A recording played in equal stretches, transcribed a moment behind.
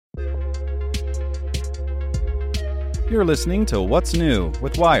You're listening to What's New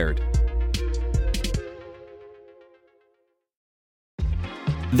with Wired.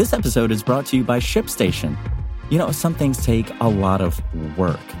 This episode is brought to you by ShipStation. You know, some things take a lot of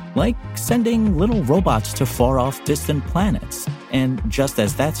work, like sending little robots to far-off distant planets. And just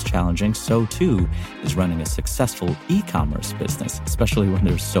as that's challenging, so too is running a successful e-commerce business, especially when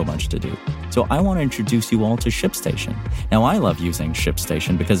there's so much to do. So I want to introduce you all to ShipStation. Now, I love using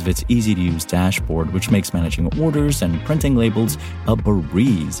ShipStation because of its easy-to-use dashboard, which makes managing orders and printing labels a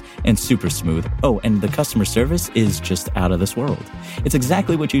breeze and super smooth. Oh, and the customer service is just out of this world. It's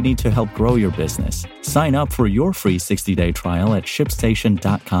exactly what you need to help grow your business. Sign up for your free 60-day trial at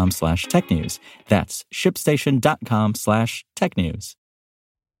shipstation.com/technews. That's shipstation.com/technews.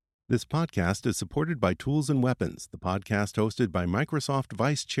 This podcast is supported by Tools and Weapons, the podcast hosted by Microsoft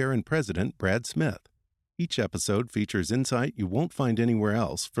Vice Chair and President Brad Smith. Each episode features insight you won't find anywhere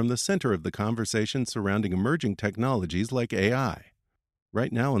else from the center of the conversation surrounding emerging technologies like AI.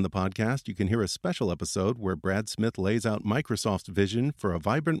 Right now on the podcast, you can hear a special episode where Brad Smith lays out Microsoft's vision for a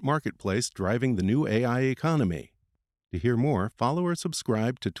vibrant marketplace driving the new AI economy. To hear more, follow or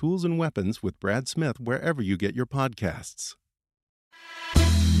subscribe to Tools and Weapons with Brad Smith wherever you get your podcasts.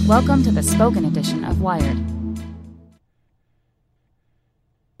 Welcome to the spoken edition of Wired.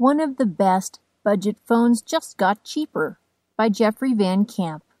 One of the best budget phones just got cheaper by Jeffrey Van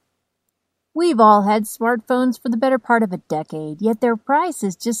Camp. We've all had smartphones for the better part of a decade, yet their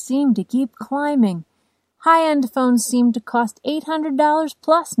prices just seem to keep climbing. High-end phones seem to cost $800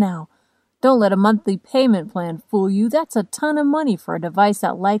 plus now. Don't let a monthly payment plan fool you. That's a ton of money for a device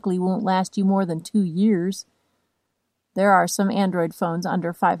that likely won't last you more than 2 years. There are some Android phones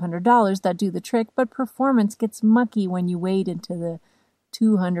under $500 that do the trick, but performance gets mucky when you wade into the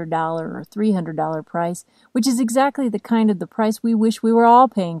 $200 or $300 price, which is exactly the kind of the price we wish we were all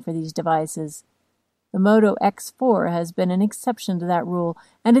paying for these devices. The Moto X4 has been an exception to that rule,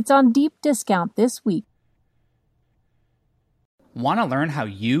 and it's on deep discount this week. Want to learn how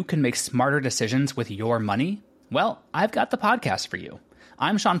you can make smarter decisions with your money? Well, I've got the podcast for you.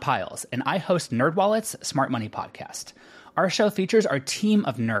 I'm Sean Piles, and I host NerdWallet's Smart Money Podcast. Our show features our team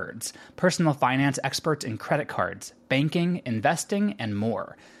of nerds, personal finance experts in credit cards, banking, investing, and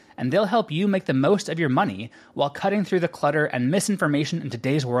more. And they'll help you make the most of your money while cutting through the clutter and misinformation in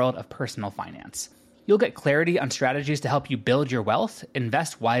today's world of personal finance. You'll get clarity on strategies to help you build your wealth,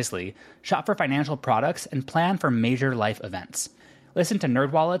 invest wisely, shop for financial products, and plan for major life events. Listen to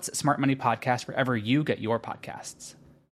NerdWallet's Smart Money Podcast wherever you get your podcasts.